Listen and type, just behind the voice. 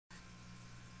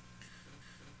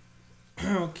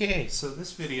Okay, so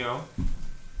this video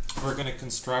we're going to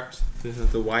construct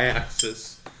the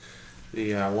y-axis,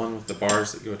 the one with the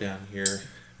bars that go down here.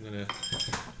 We're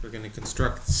gonna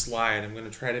construct the slide. I'm gonna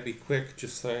try to be quick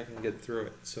just so I can get through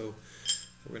it. So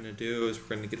what we're gonna do is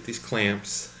we're gonna get these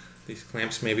clamps. These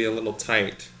clamps may be a little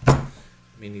tight. You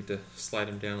may need to slide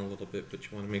them down a little bit, but you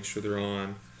want to make sure they're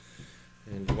on,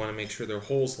 and you want to make sure their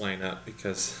holes line up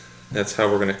because that's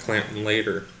how we're gonna clamp them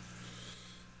later.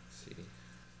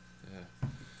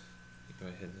 Go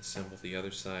ahead and assemble the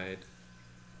other side,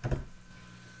 and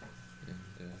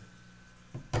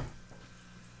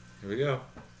here we go.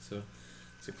 So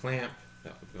it's a clamp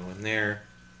that would go in there,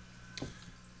 and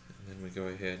then we go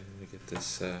ahead and we get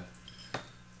this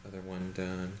other one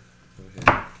done. Go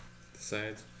ahead, the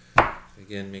sides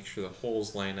again. Make sure the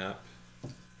holes line up.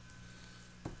 And,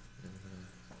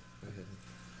 go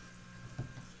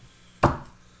ahead.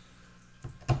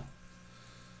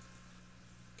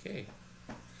 Okay.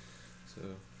 So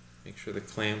make sure the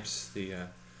clamps, the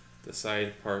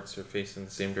side parts are facing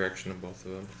the same direction of both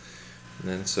of them. And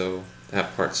then so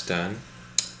that part's done.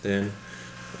 Then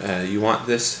you want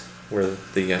this where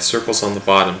the circle's on the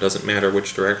bottom. Doesn't matter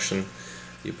which direction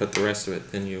you put the rest of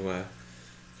it. Then you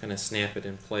kind of snap it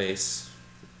in place.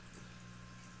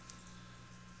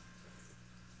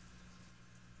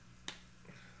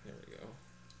 There we go.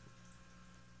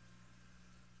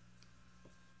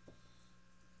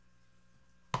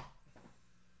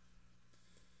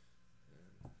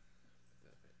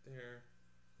 There.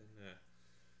 Then I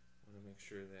want to make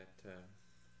sure that there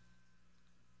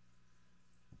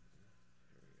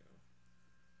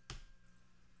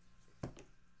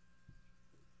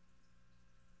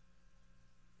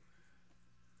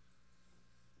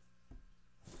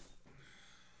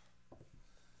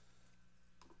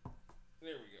we go.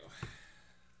 There we go.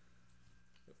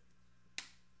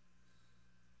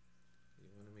 You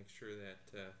want to make sure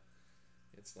that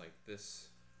it's like this,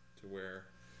 to where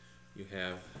you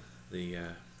have the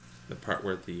part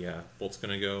where the bolt's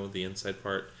going to go, the inside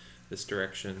part, this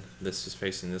direction. This is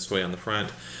facing this way on the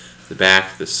front. The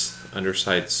back, this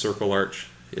underside circle arch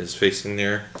is facing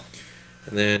there.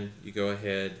 And then you go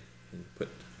ahead and put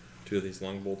two of these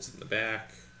long bolts in the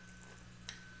back.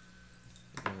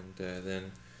 And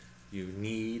then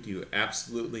you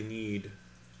absolutely need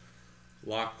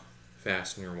lock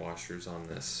fastener washers on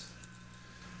this.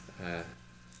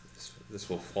 This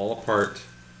will fall apart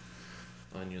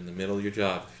on you in the middle of your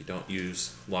job if you don't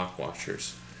use lock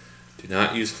washers. Do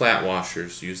not use flat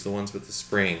washers. Use the ones with the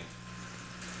spring.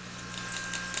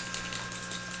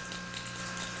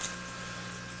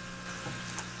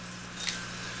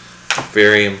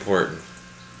 Very important.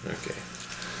 Okay,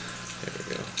 there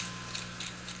we go.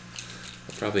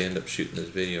 I'll probably end up shooting this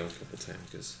video a couple times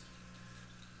because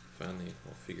finally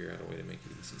I'll figure out a way to make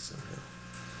it easy somehow.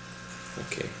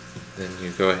 Okay, then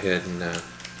you go ahead and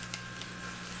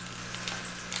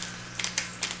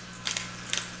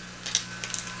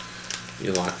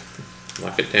you lock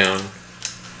it down.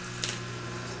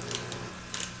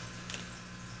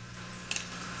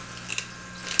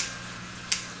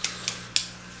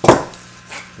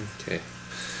 Okay.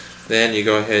 Then you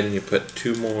go ahead and you put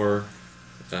two more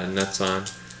nuts on.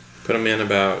 Put them in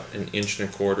about 1.25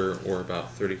 inches or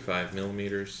about 35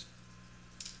 millimeters.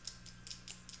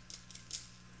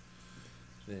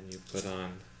 Then you put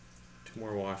on two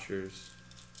more washers,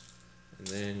 and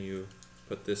then you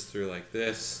put this through like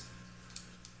this.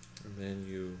 And then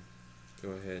you go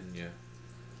ahead and you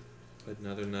put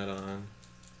another nut on.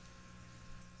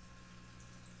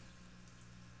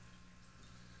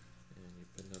 And you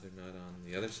put another nut on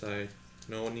the other side.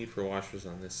 No need for washers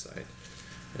on this side.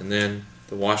 And then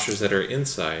the washers that are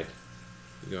inside,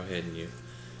 you go ahead and you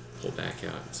pull back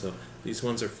out. So these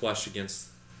ones are flush against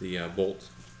the bolt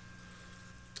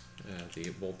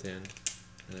end.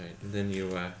 Alright, and then you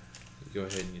go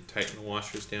ahead and you tighten the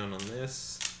washers down on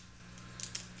this.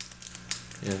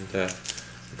 And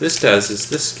what this does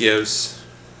is this gives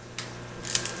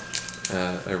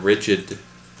a rigid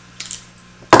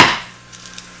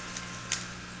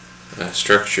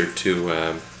structure to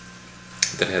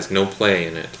that has no play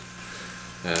in it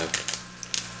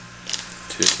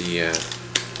to the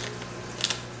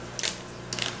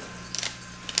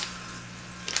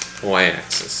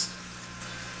y-axis,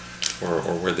 or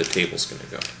where the table's going to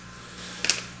go.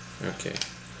 Okay,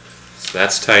 so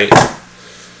that's tight.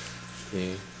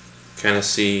 You kind of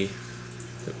see,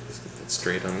 let's get that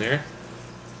straight on there.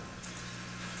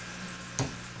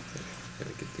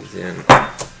 Gotta get these in.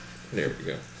 There we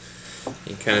go.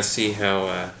 You kind of see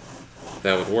how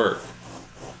that would work.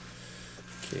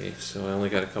 Okay, so I only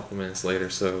got a couple minutes later,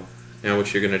 so now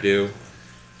what you're going to do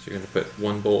is you're going to put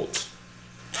one bolt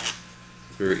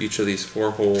through each of these 4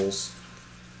 holes.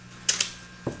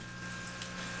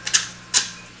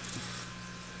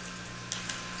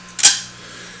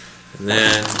 And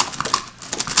then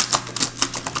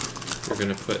we're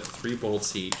going to put 3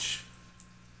 bolts each.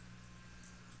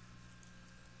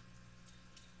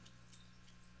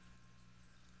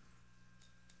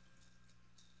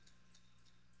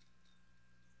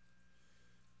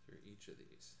 Through each of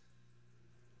these.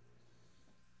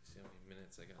 See how many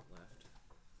minutes I got left.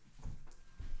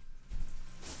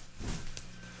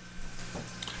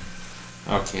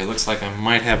 Okay, it looks like I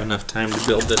might have enough time to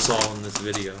build this all in this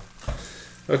video.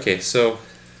 Okay, so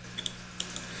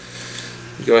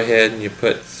you go ahead and you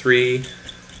put 3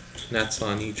 nuts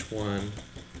on each one.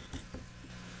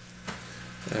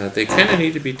 They kind of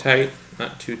need to be tight,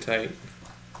 not too tight,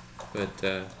 but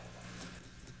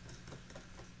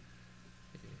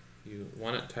you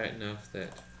want it tight enough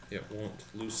that it won't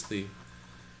loosely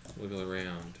wiggle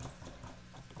around.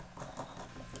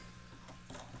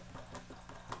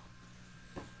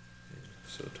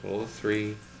 So a total of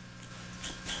 3.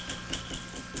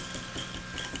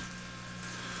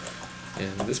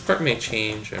 And this part may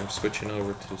change. I'm switching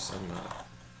over to some,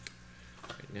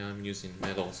 right now I'm using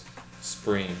metal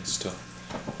springs to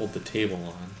hold the table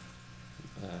on.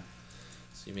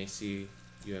 So you may see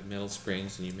you have metal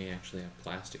springs and you may actually have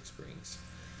plastic springs.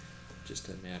 Just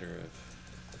a matter of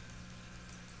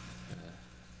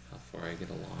how far I get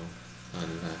along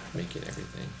on making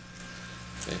everything.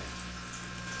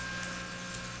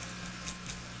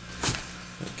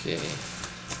 Okay.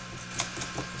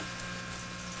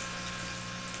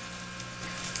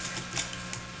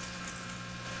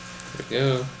 There we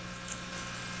go.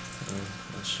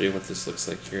 I'll show you what this looks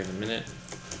like here in a minute.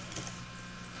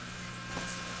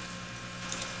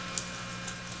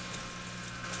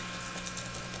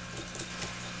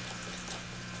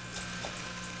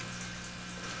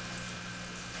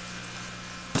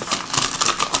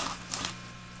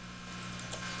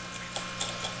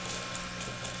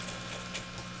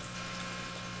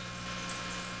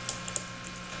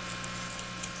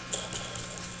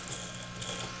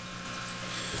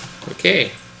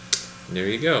 Okay, there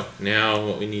you go. Now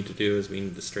what we need to do is we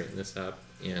need to straighten this up,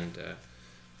 and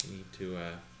we need to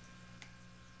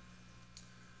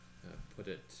put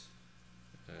it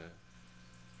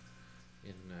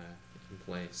in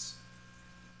place.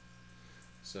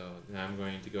 So now I'm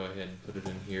going to go ahead and put it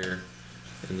in here,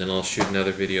 and then I'll shoot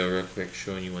another video real quick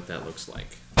showing you what that looks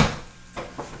like.